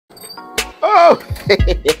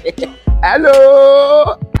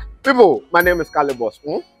Hello, people. My name is Calibos.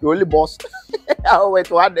 The only boss. Oh,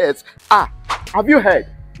 wait, what is? Have you heard?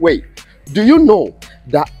 Wait, do you know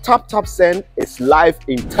that Tap Tap Send is live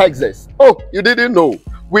in Texas? Oh, you didn't know?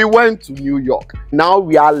 We went to New York. Now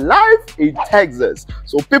we are live in Texas.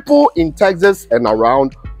 So people in Texas and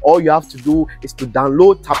around, all you have to do is to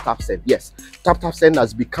download Tap Tap Send. Yes, Tap Tap Send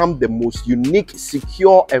has become the most unique,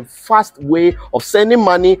 secure, and fast way of sending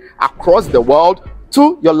money across the world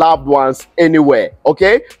to your loved ones anywhere.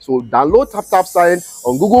 Okay, so download Tap Tap Send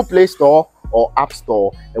on Google Play Store or App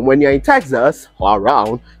Store. And when you're in Texas or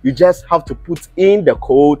around, you just have to put in the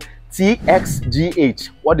code TXGH.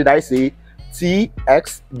 What did I say?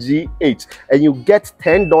 TXGH, and you get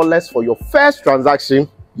 $10 for your first transaction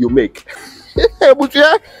you make.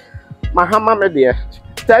 Mahama media,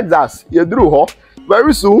 Texas, you drew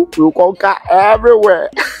very soon we'll conquer everywhere.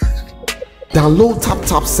 Download Tap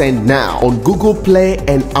Tap Send now on Google Play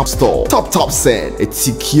and App Store. Tap Tap Send, it's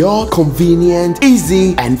secure, convenient,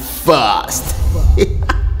 easy, and fast.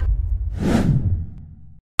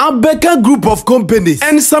 Abeka Group of Companies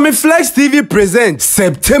and Sammy Flex TV presents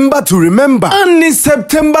September to Remember. And in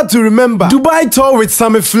September to Remember, Dubai tour with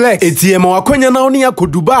Sammy Flex. ATM wakonya na oni yako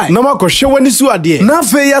Dubai. Na wako shewani su adie. Na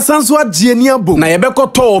fe ya sansu adie boom. Na yebeko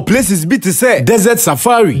tour places biti se Desert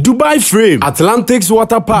Safari, Dubai Frame, Atlantics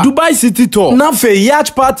Water Park, Dubai City Tour. Na fe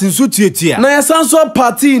yacht party nsu tietia. Na ya sansu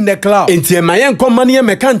party in the cloud. ATM ayen komani ya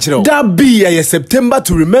mekanchiro. That be ya September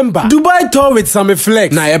to Remember. Dubai tour with Sammy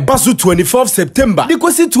Flex. Na yebasu 24th September.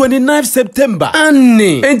 Dikosi 29th September.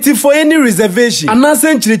 Annie. And for any reservation,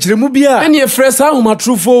 Anasen Chirichiremubia. And your fresh home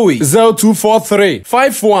true 0243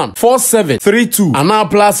 514732. Ana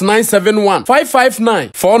plus 971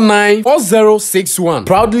 559 49 4061.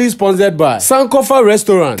 Proudly sponsored by Sankofa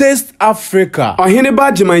Restaurant, Taste Africa,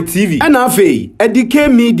 Ohineba Jemai TV, and Afe, Edike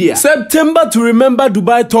Media. September to Remember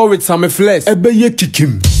Dubai tour with Sammy Flex. Ebeye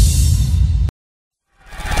Kikim.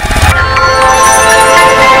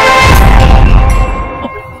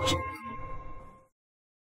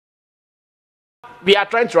 We are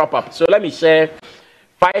trying to wrap up, so let me share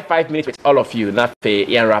five minutes with all of you. Not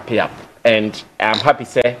wrap it up, and I'm happy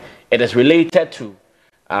to say it is related to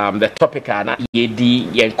the topic. It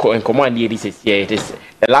is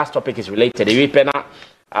the last topic is related.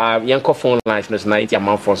 The phone lines is 90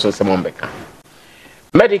 amount for so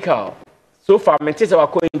Medikal. So far, mentors our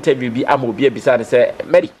co-interview be amobi beside say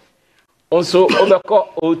Medi. Also,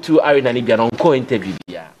 overcall O2 Arena Nibia on co-interview.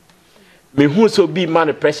 Me who so be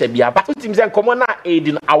man pressure be but teams and common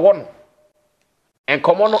aiding awon and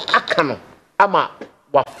common akano ama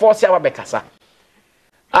wa force our bekasa.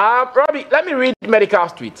 Robbie, let me read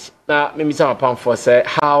Medikal tweet. Now me some pound for say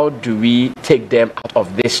how do we take them out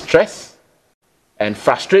of this stress and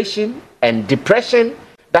frustration and depression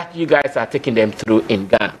that you guys are taking them through in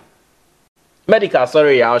Ghana? Medikal,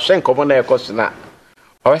 sorry, I'll share common air question now.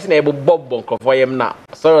 I wasn't able bob bonk for him now.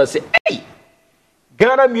 So I say, hey,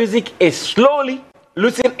 Ghana music is slowly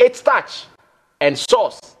losing its touch and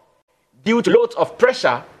source due to loads of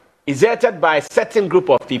pressure exerted by a certain group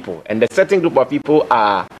of people. And the certain group of people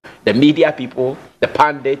are the media people, the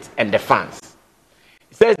pundits, and the fans.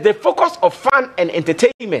 It says the focus of fun and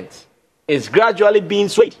entertainment is gradually being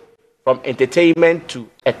swayed from entertainment to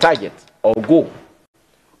a target or goal.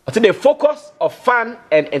 So the focus of fun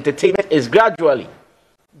and entertainment is gradually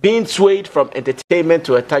being swayed from entertainment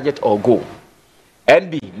to a target or goal.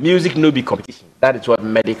 NB, music no be competition. That is what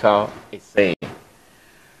Medikal is saying.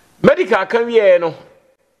 Medikal can we no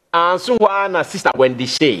answer one sister Wendy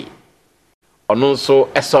Shay. Or also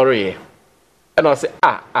sorry. And I say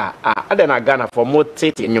and then I Ghana for more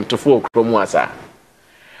tete in to full chromoasa.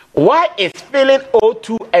 Why is feeling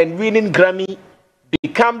O2 and winning Grammy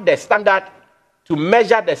become the standard to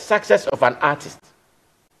measure the success of an artist?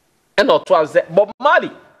 And also Bob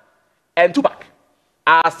Marley and Tupac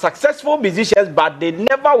are successful musicians, but they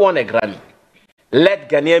never won a Grammy. Let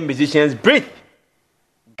Ghanaian musicians breathe.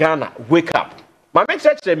 Ghana, wake up. My main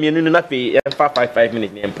church me no pay 5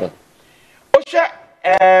 minutes. Osha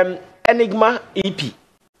Enigma EP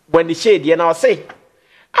when the shade and I say,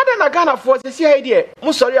 I don't Ghana for the idea.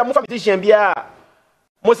 Musori am musician bia.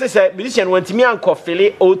 Moses say musician want me and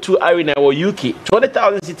Kofele O2 Arena or UK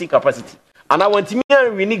 20,000 seating capacity. And I want me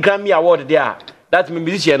and we need Grammy award there. That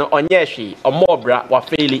musician on Yeshi or Mobra or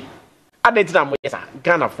Fairly. I didn't know yes,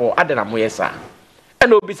 Ghana for I didn't know yes,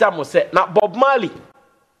 and Obisa must say, not Bob Marley.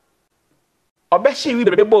 Obeshi we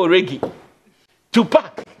be reggae.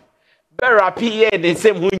 Tupac. Better PA the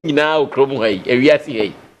same who now, Cromway, a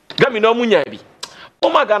Yasi. Grammy no Munyabi. Oh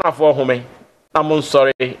my Ghana for home. I'm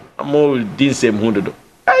sorry, I'm all this same hundred.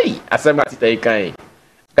 Hey, I said,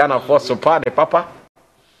 Ghana for support the papa.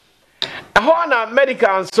 Ahona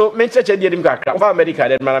medical so me cheche di edim kakra. Ba medical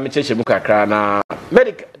den mara me cheche mu kakra na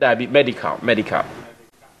medical.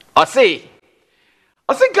 I say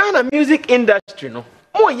Ghana music industry no.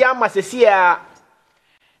 Mo ya masesi a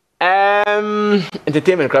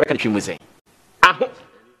entertainment crowd can twi mu say.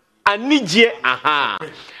 Anije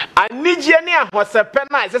ne ahosepe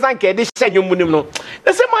na sesan ke de hye nwum nim no.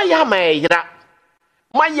 Na se ma ya ma yira.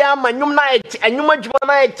 Maya manyum na anyuma djuma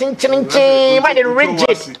na chinchinchi ma de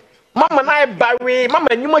rigid mama na bawi mama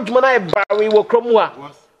anyuma djuma na bawi wo kromu a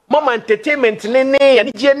mama entertainment ne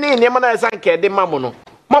anije ne ma na sanke de mamo no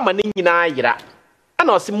mama ne nyina ayira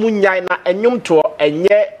ana ose munyai na anyum to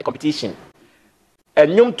enye competition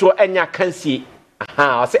anyum to enya kansie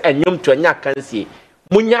ose anyum to enya kansie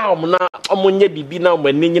munya omna omunye bibi na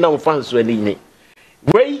omani nyina mfanso ani ni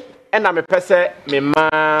wei and I'm a person, me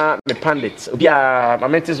Pundits. Yeah, my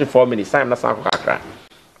mentor is 4 minutes. Time na sanko kakra.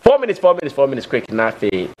 4 minutes quick. Na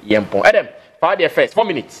fe yempon. Adam, power the first 4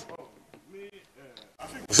 minutes.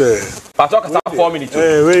 Say, I talk about 4 minutes.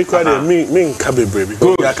 Very quite me kabe baby.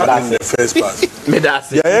 I can't in the first part. Me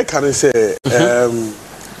that's it. Yeah, can say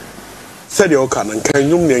said you can and can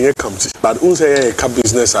you near come to but unse a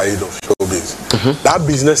business side of showbiz. That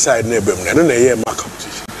business side never I don't know my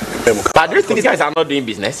competition. But do you think these guys are not doing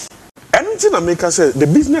business? Anything that make us say the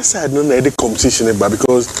business side no need competition but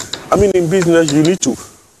because I mean in business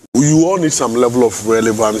you all need some level of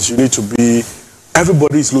relevance. You need to be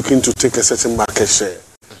everybody is looking to take a certain market share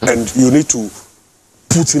and you need to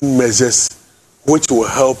put in measures which will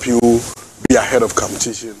help you be ahead of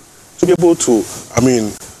competition to be able to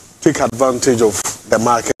take advantage of the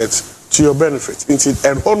market to your benefit.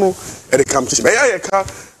 And honor at the competition.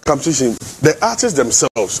 Competition, the artists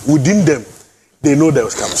themselves, within them, they know there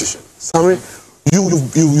was competition. Sammy,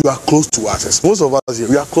 you are close to artists. Most of us here,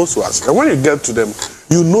 we are close to artists. And when you get to them,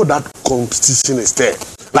 you know that competition is there.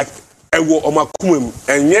 Like, and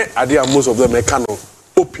yet, most of them, they cannot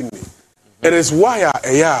openly. It is why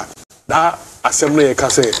that assembly can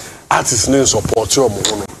say, artists need support you.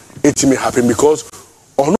 It may happen because,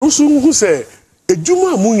 on also who say, a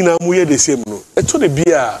Juma Muina Muye the same, it told the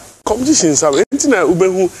beer. Competitions are anything I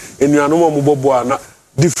ubehu and you are no more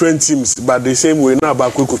different teams, but the same way now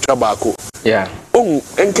back chabako. Yeah. And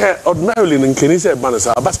ordinarily in Kenisa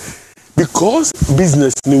Banasa, but because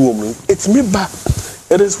business new woman, it's me back.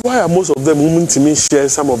 It is why most of them women to me share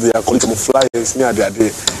some of their flyers near their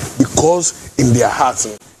day because in their hearts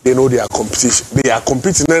they know they are competition. They are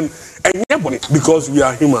competing and because we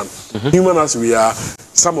are human. Human as we are,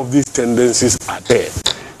 some of these tendencies are there.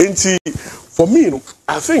 For me,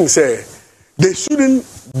 I think they shouldn't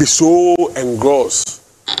be so engrossed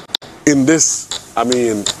in this.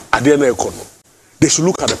 They should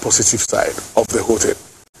look at the positive side of the whole thing.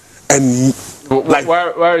 And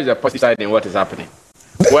where is the positive side in what is happening?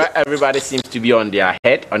 Where everybody seems to be on their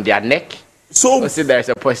head, on their neck. So there is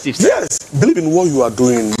a positive side. Yes, believe in what you are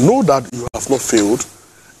doing. Know that you have not failed,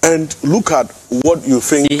 and look at what you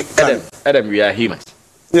think. See, Adam, we are humans.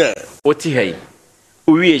 Yeah. What hey?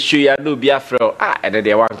 We show ya no be afro and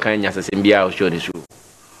then one can yas bia show the show.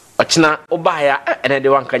 Ochina obaya and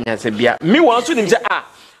then one can yas bia. Me want to say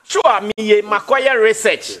sure me ye makwaya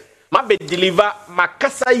research. Ma be deliver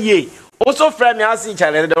makasa ye. Also friend me ask each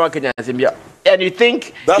other one can yas bia. And you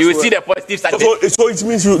think you will see the positive side. So it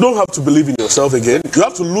means you don't have to believe in yourself again. You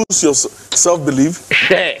have to lose your self-belief.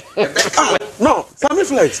 No, Sammy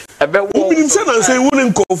Flex. Say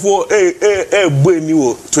wouldn't call for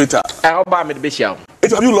Twitter.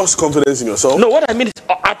 Have you lost confidence in yourself? No, what I mean is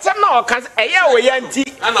at some now cause and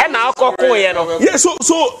now yeah, so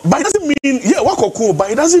but it doesn't mean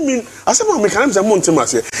but it doesn't mean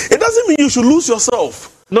it doesn't mean you should lose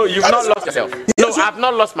yourself. No, you've not lost yourself. No, I've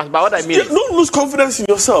not lost myself. But what I mean is don't lose confidence in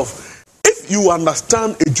yourself. If you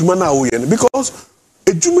understand a Jumana because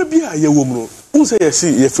a Jumabia ye woman who say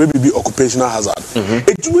see be occupational hazard.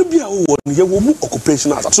 A Jumabia woman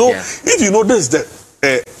occupational hazard. So if you know this that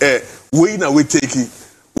way now we take it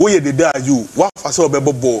where they die you what for so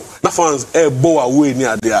bebo na fans bow away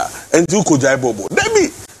near there and you could jai bobo.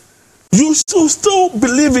 Maybe you still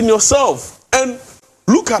believe in yourself and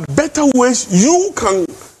look at better ways you can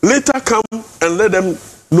later come and let them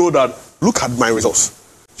know that look at my results.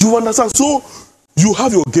 You understand? So you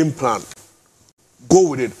have your game plan. Go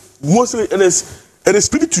with it. Mostly it is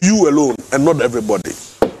speaking to you alone and not everybody.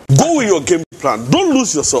 Go with your game plan. Don't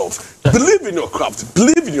lose yourself. Believe in your craft.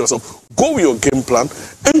 Believe in yourself. Go with your game plan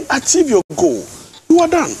and achieve your goal. You are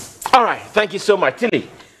done. All right. Thank you so much, Tilly.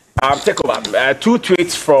 Take over. 2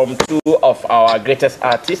 tweets from 2 of our greatest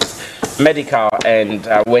artists. Medikal and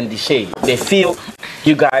Wendy Shay, they feel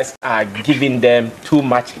you guys are giving them too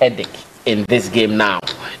much headache in this game now.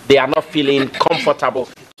 They are not feeling comfortable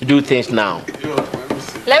to do things now.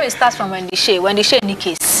 Let me start from Wendy Shay. Wendy Shay in the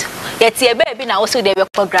case. Yet, your baby now also they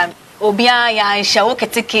program. Obia ya shawo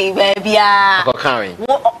ketiki baby ya.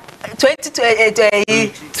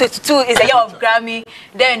 2022 is a year of Grammy.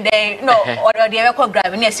 Then they no or the record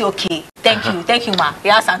Grammy. Yes, okay. Thank you, ma.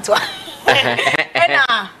 Yes, Antoine. And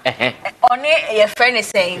only your friend is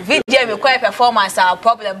saying video require performance are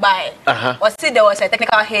problem by. Or see there was a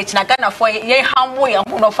technical hitch. Na Ghana for ye hamwe ya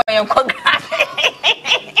huno for your program.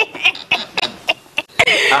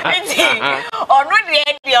 Or not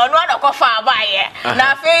the or not a far by.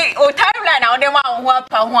 Now, o timeline on them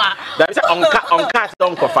one. That's on cast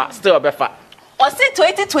don't cover still be fat. Or say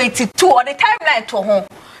 2022 on the timeline to home.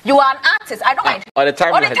 You are an artist. I don't mind. On the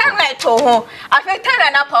timeline to home. I think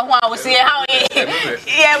timeline up on one. We see how we see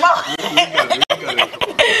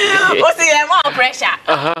more pressure.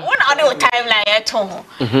 One other timeline at home.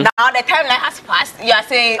 Now the timeline has passed. You are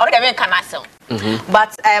saying okay, cancel.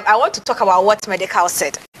 But I want to talk about what Medikal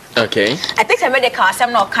said. Okay. I think the Medikal is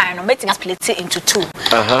not kind of making us split it into two.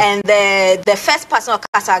 And the first person of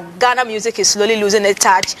Ghana music is slowly losing its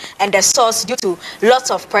touch and the source due to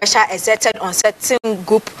lots of pressure exerted on certain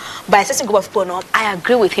group by a certain group of people. No, I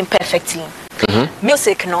agree with him perfectly.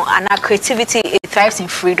 Music, no, and our creativity it thrives in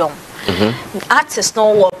freedom. Artists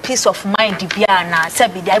know what peace of mind be be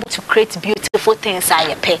able to create beautiful things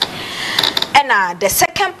I pay. And the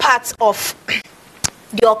second part of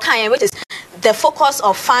your kind, which is the focus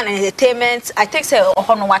of fun and entertainment, I think say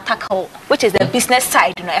which is the business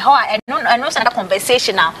side. You know, I know another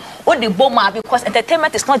conversation now. What the bomber because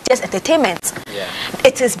entertainment is not just entertainment.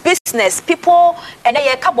 It is business. People and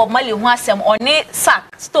a couple of money want some on it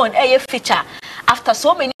sack stone a feature. After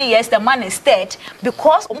so many years, the man is dead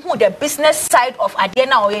because the business side of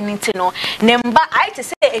Adiana or anything. Number I to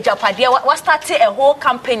say a Japadia was starting a whole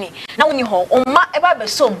company. Now when you hold ever be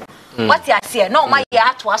some. What you say? No, my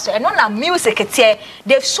art was and on music. It's here.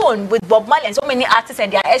 They've shown with Bob Marley and so many artists and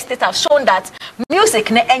their estate have shown that music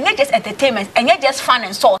and not just entertainment and not just fun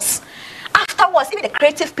and source. Afterwards, even the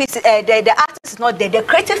creative piece, the artist is not there. The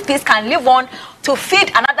creative piece can live on to feed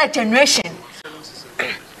another generation.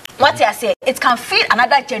 What you say? It can feed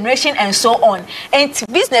another generation and so on. And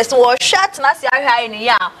business will shut in a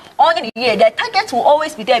year. On the year, the target will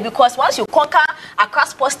always be there because once you conquer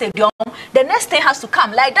across sports stadium, the next thing has to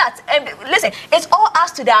come like that. And listen, it's all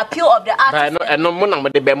as to the appeal of the artist.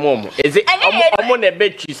 Is it? Exactly.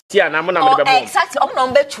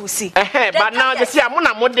 But now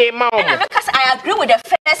because I agree with the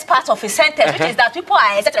first part of his sentence, which is that people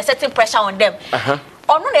are exerting a certain pressure on them.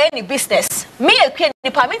 On any business, me a queen,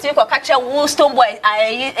 the permit to catch a stone boy.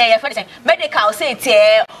 Medikal say it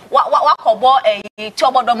what cobo a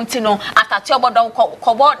turbo domitino after turbo dom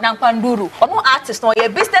cobo nampanduru. Or no artist, no a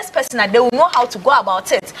business person, and they will know how to go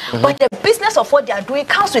about it. But the business of what they are doing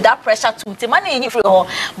comes with that pressure to the money in free or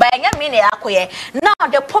by a mean. Now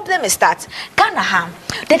the problem is that Ghana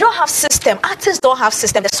they don't have system. Artists don't have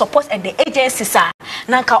system. The support and the agencies are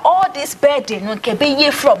nanka all this burden no can be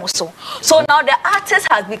from so. So now the artist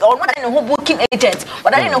has become what I know who booking agent,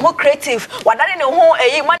 what I know who creative, what I know who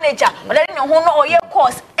a manager, what I know who no your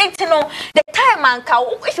course. Ain't you know the time man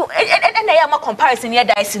if you and I am a comparison here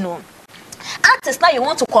that you know. Artists now you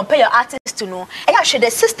want to compare your artists to know and actually the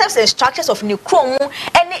systems and structures of New Chrome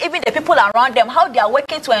and even the people around them how they are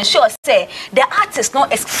working to ensure say the artist now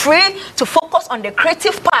is free to focus on the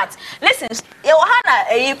creative part. Listen,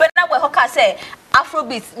 Johanna you better say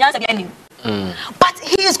Afrobeat but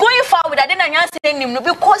he is going far with that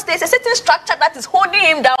because there's a certain structure that is holding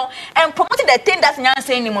him down and promoting the thing that's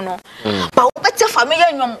but better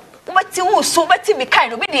familiar but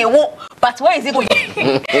where is it going?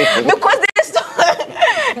 Because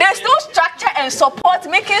there's no structure and support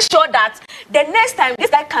making sure that the next time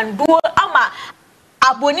this guy can do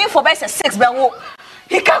abonning for best 6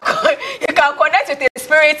 he can connect with his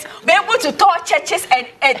spirit, be able to touch churches and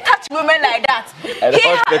touch women like that. And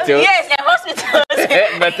hospitals. Yes, and hospitals.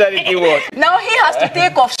 Maternity ward. Now he has to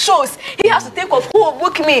think of shows. He has to think of who will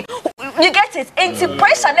book me. You get it?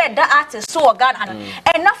 Inspiration that artist so organ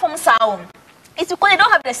and not from sound. It's because they don't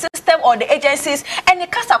have the system or the agencies and it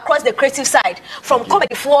cuts across the creative side from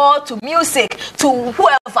comedy to music to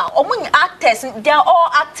whoever. Or when actors, they are all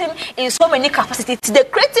acting in so many capacities. The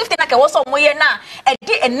creative thing like was somewhere now and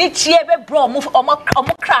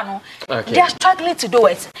they are struggling to do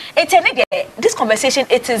it. This conversation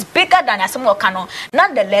it is bigger than a small canon.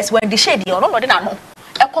 Nonetheless, when the shady or no,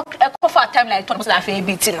 what time like Thomas Lafe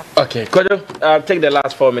beating. Okay, Kojo, take the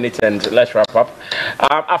last 4 minutes and let's wrap up.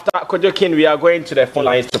 After Kojo King, we are going to the phone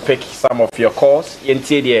lines to pick some of your calls.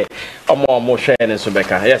 Yes,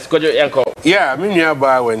 Kojo Yanko. Yeah, I mean,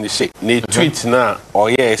 yeah, when they say, they tweet now,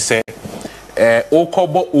 or yeah, say,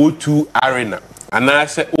 Okobo O2 Arena, and I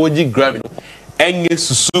say, Oji Grammy, and yes,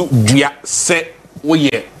 so, dia, say, oh,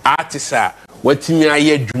 yeah, artists are, what me I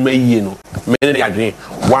hear, you know, many are doing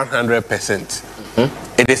 100%.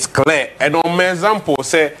 It is clear. And on my example,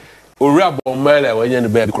 say, Ura Bomela, when you're in the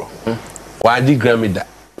baby crow, Wadi Grammy that,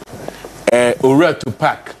 Ura to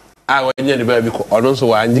pack, I when you're in the baby crow, or also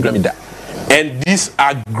Wadi Grammy that. And these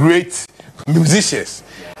are great musicians.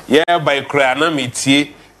 Yeah, by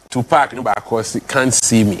Cranamity to pack, because they can't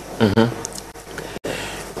see me.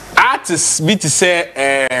 Artists, be to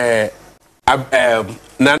say,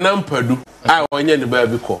 Nanam Padu, I when you're in the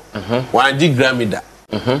baby crow, Wadi Grammy that.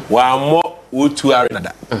 One more O2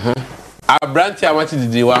 Arena. A branch I wanted to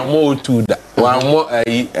do one more O2 that. One more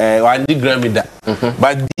one Grammy that.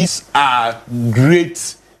 But these are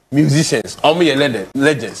great musicians. Only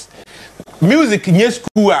legends. Music in your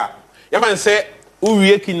school. You can say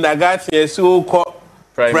we kindergarten, so called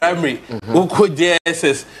primary, Uko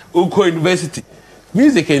JSS, Uko University.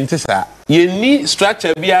 Music in Tessa. You need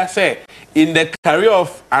structure. Be I say in the career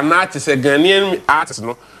of an artist, a Ghanaian artist,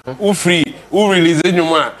 no. Who free, who release any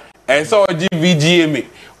more, and so GVGM,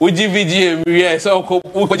 UGVGM, yes, so BET,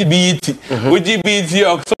 UGBT,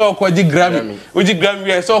 or so called Grammy,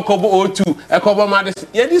 UGrammy, so called O2, a couple matters.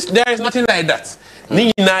 Yeah, there is nothing like that.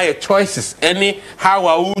 Nina choices, any how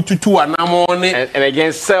are you to two and I'm on it, and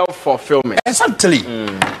against self-fulfillment. Exactly.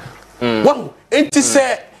 Wow, it is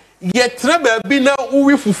a. Yet never be now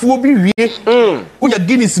we fufu be we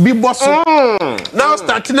Guinness be boss. Now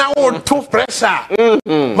starting now on tough pressure.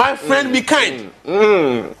 My friend, be kind.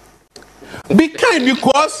 Be kind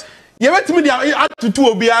because you went to me the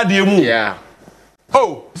to be adiemu. Yeah.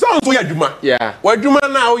 Oh, sounds so Juma. Yeah. What Juma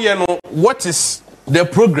now you know what is the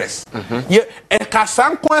progress? Yeah, a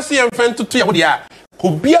casan quasi and friend to ya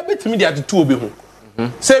could be a bit me the two be home.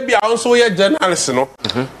 Say be also a journalist, you know.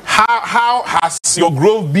 How has your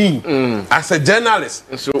growth been as a journalist?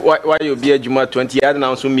 So why you be a Juma 20 years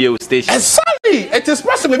now so me station? Exactly. It is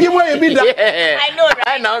possible. Everyone be that. Yeah. I know right.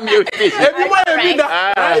 I know me station. Everyone be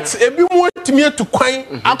that. Right. Everyone to me to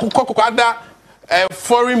coin akukokada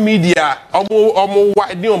foreign media omo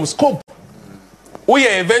wide scope. We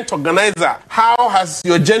are event organizer. How has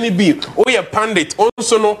your journey been? We are pundit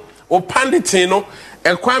also no or pundit you know.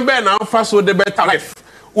 And kwambe na fast so the better life.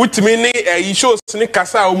 Utimi ni shows ni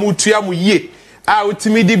kasa omutua mu ye.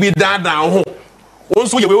 Utimi di bi dada ho.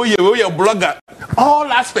 Also we blogger.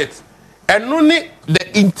 All aspects. And only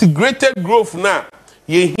the integrated growth now.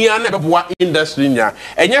 Ye here na beboa industry nya.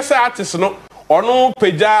 Enye say artist no ono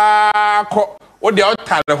peja ko o de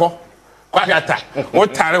otare ho. Kwata. O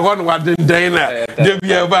tare ho no wadenden na. De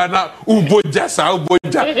bia ba na uboja sa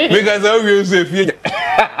uboja. Because we say fie.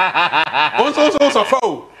 Also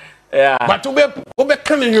for yeah. But obe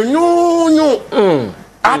coming no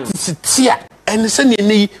artist here and send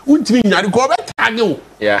you would mean that go back tag.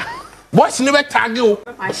 Yeah. What's never tag you?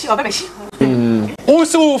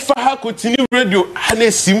 Also for her continue radio and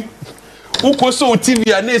a sim. Also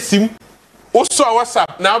TV and a sim. Also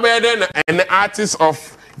WhatsApp now better and the artist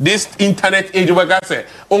of this internet age where I say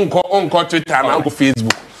Uncle Twitter and Uncle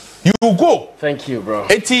Facebook. You go. Thank you, bro.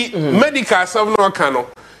 Medikal 7 Kano.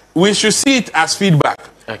 We should see it as feedback.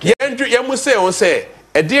 Okay. You say,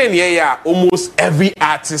 at the end, almost every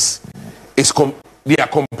artist is they are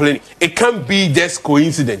complaining. It can't be just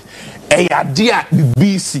coincidence. Dear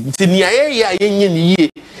BC,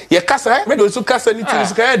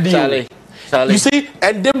 you see,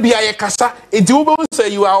 and then be a casa. It will say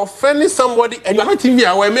you are offending somebody and you're not even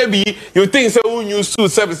aware. Maybe you think so you sue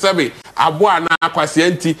 77 Abuana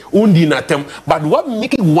Quasienti Undinatem. But what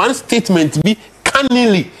making one statement be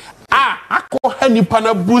cunningly? You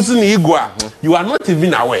are not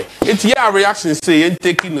even aware. It's your reaction say and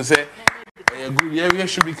taking to say you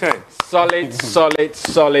should be kind.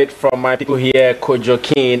 Solid from my people here, Kojo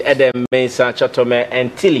King, Edem Mesa, Chatome,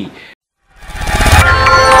 and Tilly.